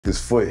His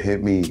foot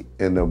hit me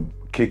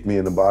kicked me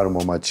in the bottom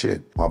of my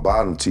chin. My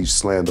bottom teeth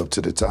slammed up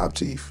to the top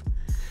teeth.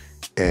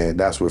 And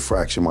that's what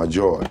fractured my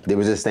jaw. There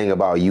was this thing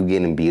about you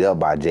getting beat up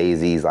by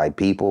Jay-Z's like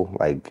people.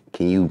 Like,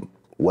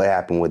 what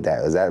happened with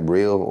that? Is that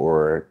real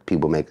or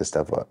people making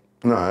stuff up?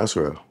 No, that's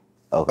real.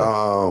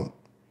 Okay.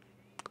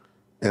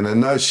 In a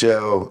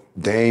nutshell,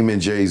 Dame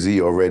and Jay-Z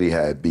already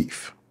had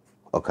beef.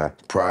 Okay.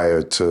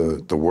 Prior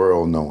to the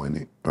world knowing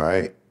it,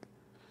 right?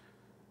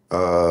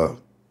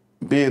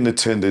 Being the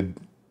tender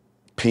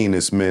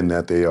penis men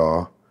that they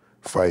are,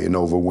 fighting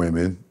over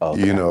women,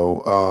 okay. you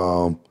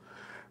know,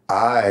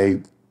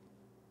 I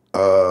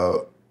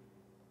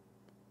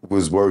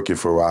was working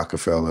for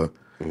Rockefeller,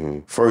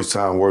 first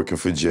time working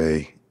for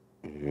Jay,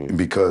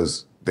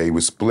 because they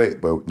were split,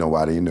 but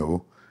nobody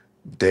knew.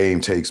 Dame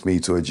takes me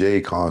to a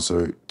Jay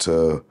concert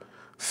to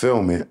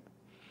film it,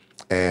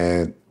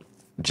 and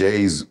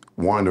Jay's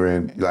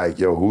wondering, like,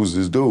 yo, who's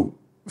this dude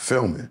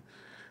filming?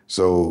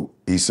 So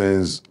he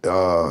sends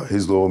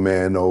his little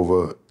man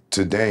over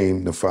to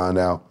Dame to find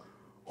out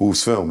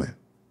who's filming.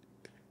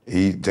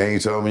 Dame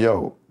told me,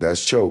 yo,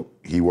 that's Choke.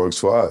 He works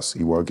for us.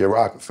 He work at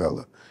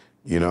Rockefeller.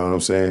 You know what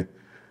I'm saying?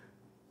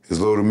 His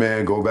little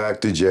man go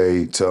back to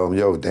Jay, tell him,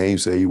 yo, Dame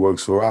say he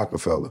works for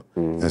Rockefeller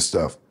and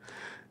stuff.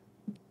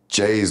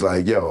 Jay's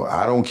like, yo,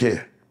 I don't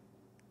care.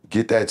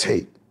 Get that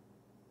tape.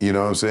 You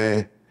know what I'm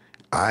saying?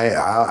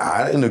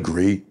 I didn't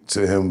agree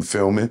to him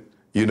filming,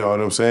 you know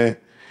what I'm saying?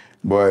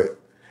 But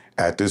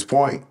at this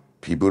point,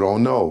 people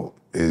don't know.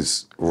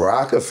 It's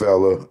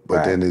Rockefeller,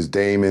 but then it's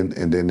Damon,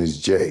 and then it's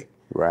Jay.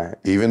 Right.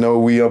 Even though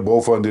we are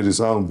both under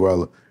this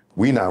umbrella,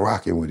 we not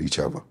rocking with each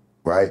other,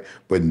 right?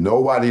 But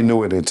nobody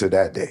knew it until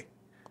that day,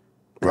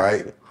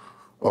 right?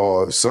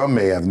 Or some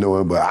may have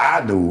known, but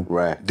I knew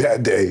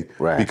that day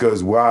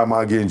because why am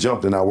I getting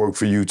jumped and I work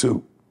for you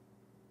too,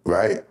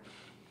 right?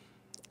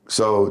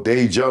 So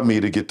they jumped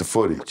me to get the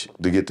footage,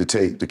 to get the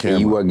tape, the camera.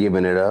 And you were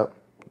giving it up?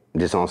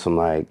 Just on some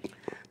like...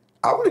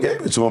 I would have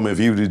gave it to him if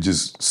he would have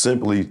just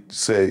simply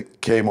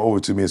came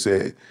over to me and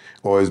said,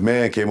 or his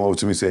man came over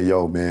to me and said,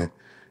 yo, man,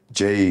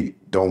 Jay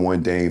don't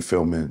want Dame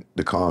filming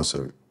the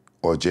concert,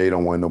 or Jay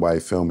don't want nobody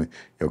filming.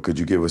 Yo, could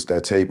you give us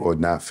that tape or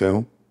not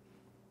film?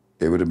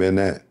 It would have been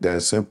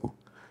that simple.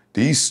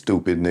 These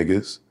stupid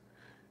niggas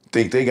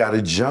think they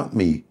gotta jump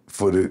me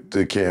for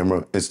the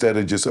camera instead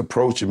of just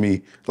approaching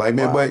me like,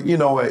 man, but you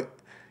know what?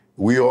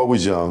 We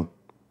always young.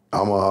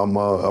 I'm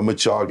a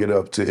chalk it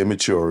up to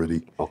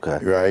immaturity. Okay.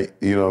 Right?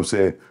 You know what I'm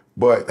saying?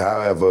 But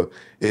however,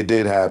 it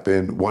did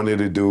happen. One of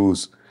the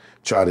dudes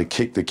tried to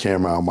kick the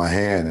camera out of my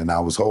hand and I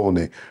was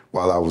holding it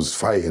while I was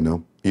fighting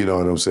him. You know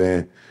what I'm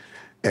saying?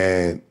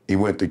 And he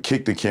went to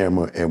kick the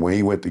camera, and when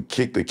he went to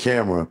kick the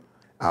camera,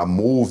 I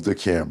moved the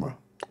camera.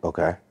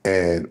 Okay.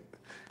 And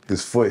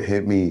his foot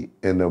hit me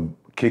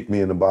kicked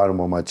me in the bottom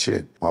of my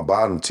chin. My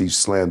bottom teeth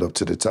slammed up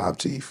to the top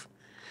teeth.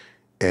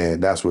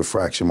 And that's what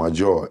fractured my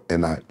jaw.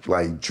 And I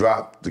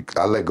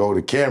I let go of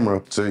the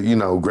camera to, you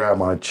know, grab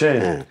my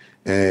chin.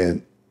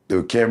 And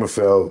the camera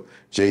fell,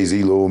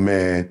 Jay-Z, little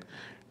man,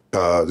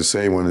 the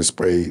same one that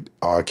sprayed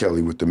R.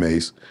 Kelly with the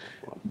mace,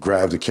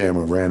 grabbed the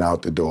camera, ran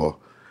out the door,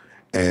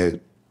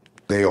 and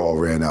they all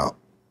ran out.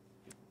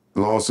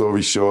 Long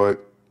story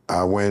short,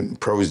 I went and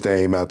approached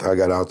Dame after I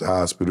got out the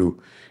hospital.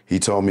 He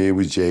told me it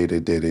was Jay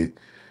that did it.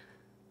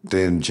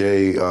 Then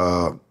Jay,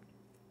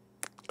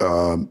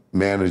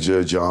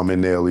 manager John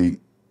Manelli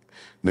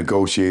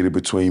negotiated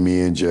between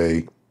me and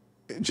Jay.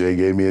 Jay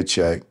gave me a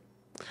check.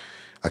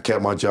 I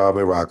kept my job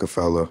at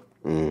Rockefeller.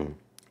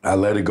 I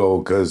let it go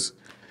because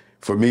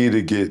for me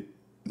to get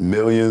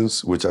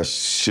millions, which I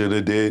should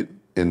have did,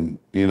 and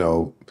you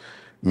know,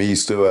 me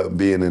still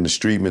being in the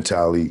street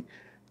mentality,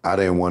 I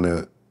didn't want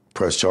to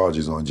press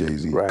charges on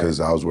Jay-Z because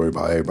I was worried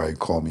about everybody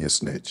calling me a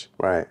snitch.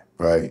 Right.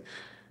 Right?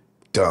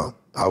 Dumb.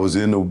 I was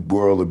in the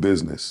world of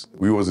business.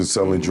 We wasn't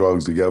selling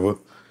drugs together.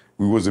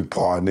 We wasn't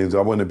partners.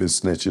 I wouldn't have been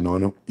snitching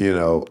on him. You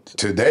know,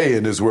 today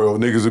in this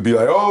world, niggas would be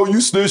like, oh, you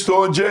snitched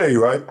on Jay,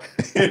 right?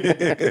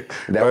 That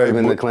would have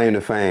been the claim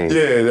to fame.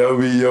 Yeah, that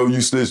would be, yo,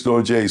 you snitched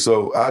on Jay.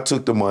 So I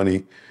took the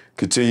money,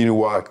 continued to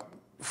walk,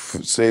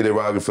 stayed at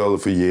Rockefeller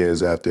for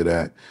years after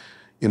that.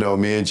 You know,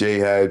 me and Jay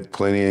had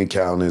plenty of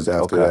encounters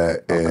after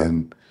that,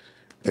 and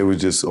it was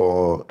just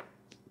all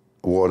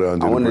water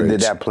under the bridge. I wonder,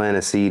 did that plant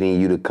a seed in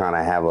you to kind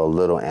of have a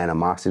little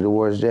animosity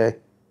towards Jay?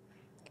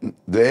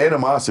 The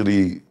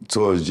animosity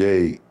towards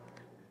Jay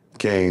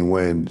came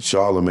when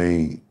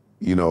Charlamagne,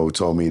 you know,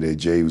 told me that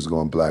Jay was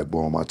going to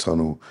blackball my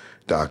Tunnel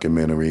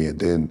documentary, and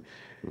then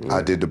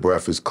I did the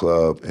Breakfast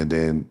Club, and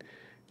then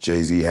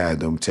Jay-Z had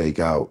them take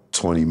out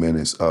 20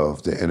 minutes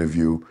of the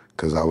interview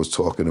because I was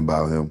talking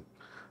about him.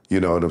 You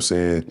know what I'm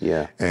saying?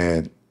 Yeah.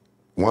 And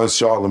once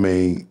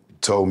Charlamagne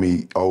told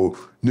me, oh,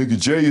 nigga,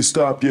 Jay, you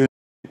stop your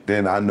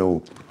then I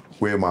knew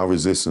where my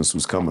resistance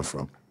was coming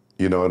from.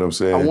 You know what I'm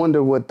saying? I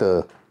wonder what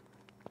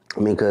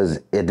because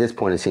at this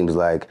point it seems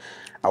like,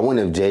 I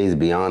wonder if Jay's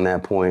beyond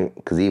that point,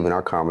 because even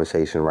our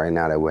conversation right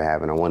now that we're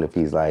having, I wonder if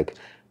he's like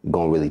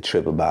going to really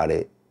trip about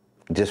it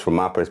just from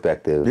my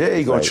perspective. Yeah,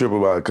 he gonna like, trip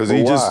about it because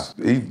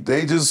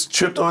they just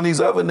tripped on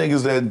these other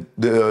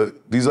niggas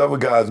these other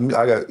guys.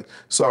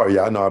 Sorry,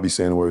 y'all, I know I be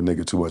saying the word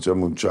nigga too much.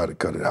 I'm gonna try to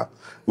cut it out,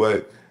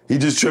 but he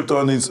just tripped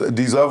on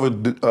these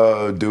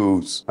other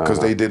dudes because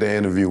they did an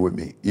interview with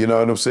me. You know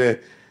what I'm saying?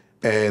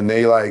 And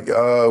they like,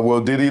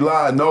 well, did he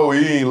lie? No,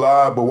 he ain't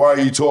lied. But why are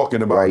you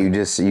talking about it? You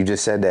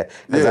just said that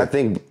because I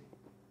think,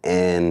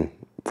 and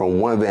from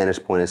one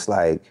vantage point, it's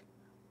like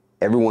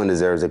everyone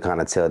deserves to kind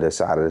of tell their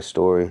side of the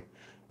story.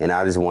 And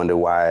I just wonder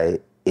why,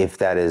 if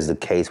that is the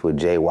case with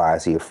Jay, why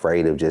is he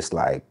afraid of just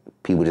like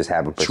people just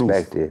having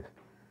perspective?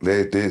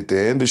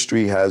 The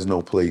industry has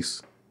no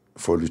place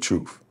for the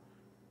truth.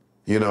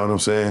 You know what I'm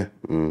saying?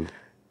 Mm.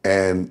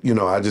 And, you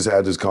know, I just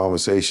had this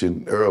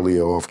conversation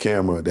earlier off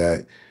camera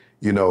that,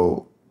 you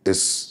know,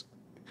 it's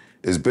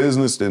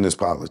business, then it's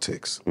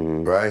politics,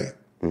 right?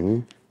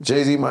 Mm-hmm.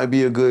 Jay-Z might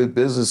be a good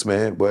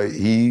businessman, but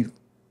he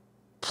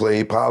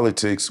played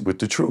politics with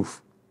the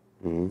truth.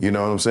 Mm-hmm. You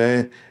know what I'm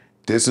saying?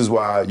 This is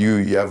why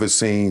you ever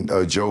seen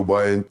Joe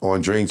Budden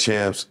on Drink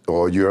Champs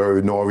or you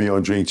heard Nori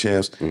on Drink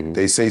Champs,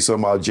 they say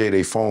something about Jay,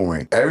 they phone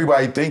ring.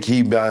 Everybody think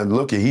he been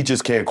looking, he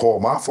just can't call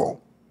my phone.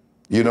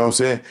 You know what I'm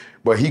saying?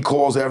 But he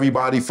calls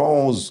everybody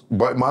phones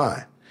but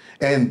mine.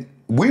 And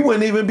we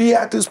wouldn't even be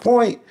at this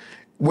point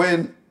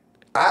when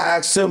I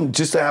asked him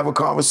just to have a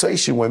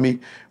conversation with me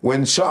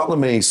when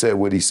Charlamagne said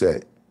what he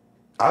said.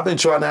 I've been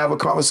trying to have a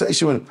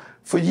conversation with him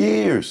for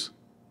years.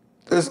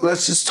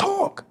 Let's just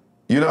talk.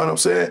 You know what I'm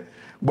saying?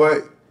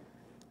 But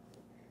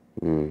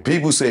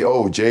people say,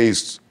 oh,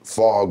 Jay's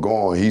far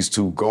gone, he's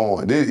too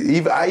gone.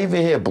 I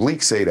even hear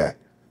Bleak say that.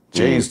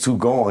 Jay's too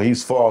gone,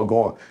 he's far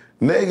gone.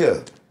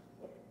 Nigga,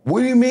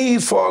 what do you mean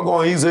he's far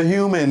gone? He's a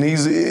human.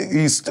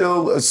 He's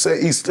still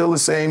the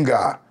same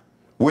guy,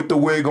 with the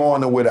wig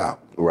on or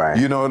without. Right.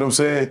 You know what I'm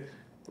saying?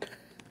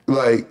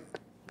 Like,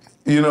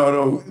 you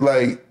know,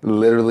 like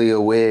literally a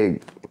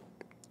wig.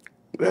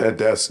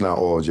 That's not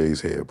all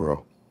Jay's hair,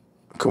 bro.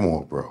 Come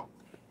on, bro.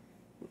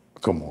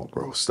 Come on,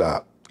 bro.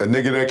 Stop. A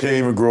nigga that can't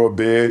even grow a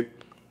beard.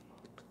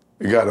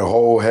 He got a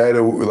whole head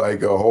of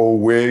like a whole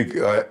wig.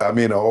 A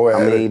whole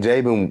head. I mean, Jay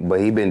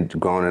he been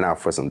growing it out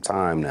for some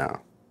time now.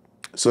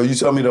 So you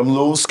tell me them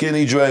little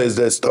skinny dreads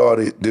that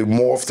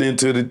morphed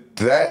into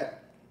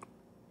that?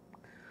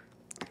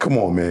 Come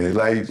on, man.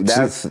 Like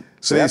that's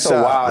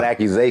a wild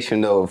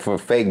accusation though for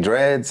fake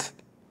dreads,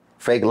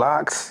 fake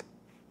locks.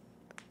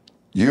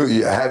 You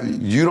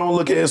don't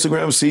look at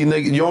Instagram, see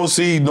nigga. You don't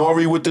see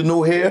Nori with the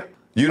new hair.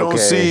 You don't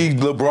see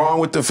LeBron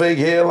with the fake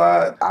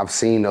hairline. I've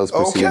seen those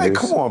procedures. Okay,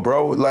 come on,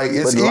 bro. Like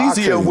it's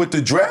easier with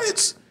the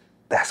dreads.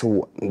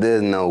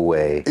 There's no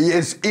way.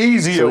 It's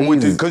easier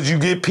because you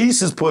get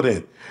pieces put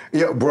in.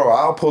 Yeah, bro,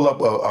 I'll pull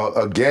up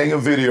a gang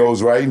of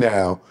videos right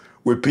now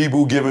with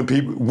people giving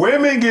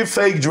women get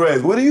fake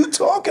dreads. What are you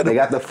talking about? They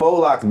got the faux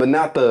locks,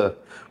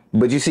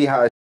 but you see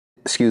how,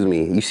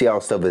 you see how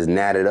stuff is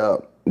natted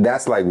up?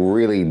 That's like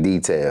really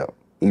detailed.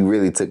 You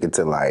really took it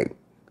to like,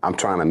 I'm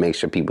trying to make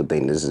sure people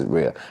think this is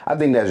real. I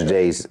think that's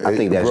Jay's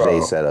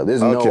setup.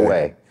 There's no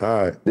way.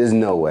 All right. There's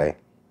no way.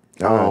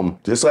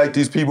 Just like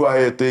these people out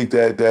here think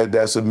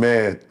that's a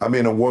man,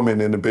 a woman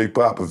in the Big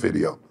Papa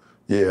video.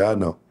 Yeah, I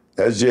know.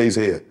 That's Jay's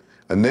hair.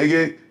 A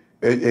nigga,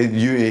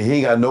 he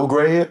ain't got no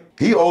gray hair.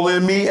 He older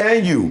than me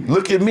and you.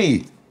 Look at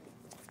me.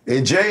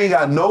 And Jay ain't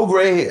got no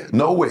gray hair,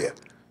 nowhere.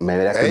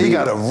 Man, and he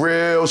got a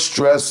real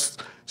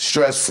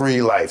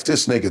stress-free life.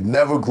 This nigga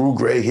never grew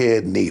gray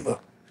hair neither.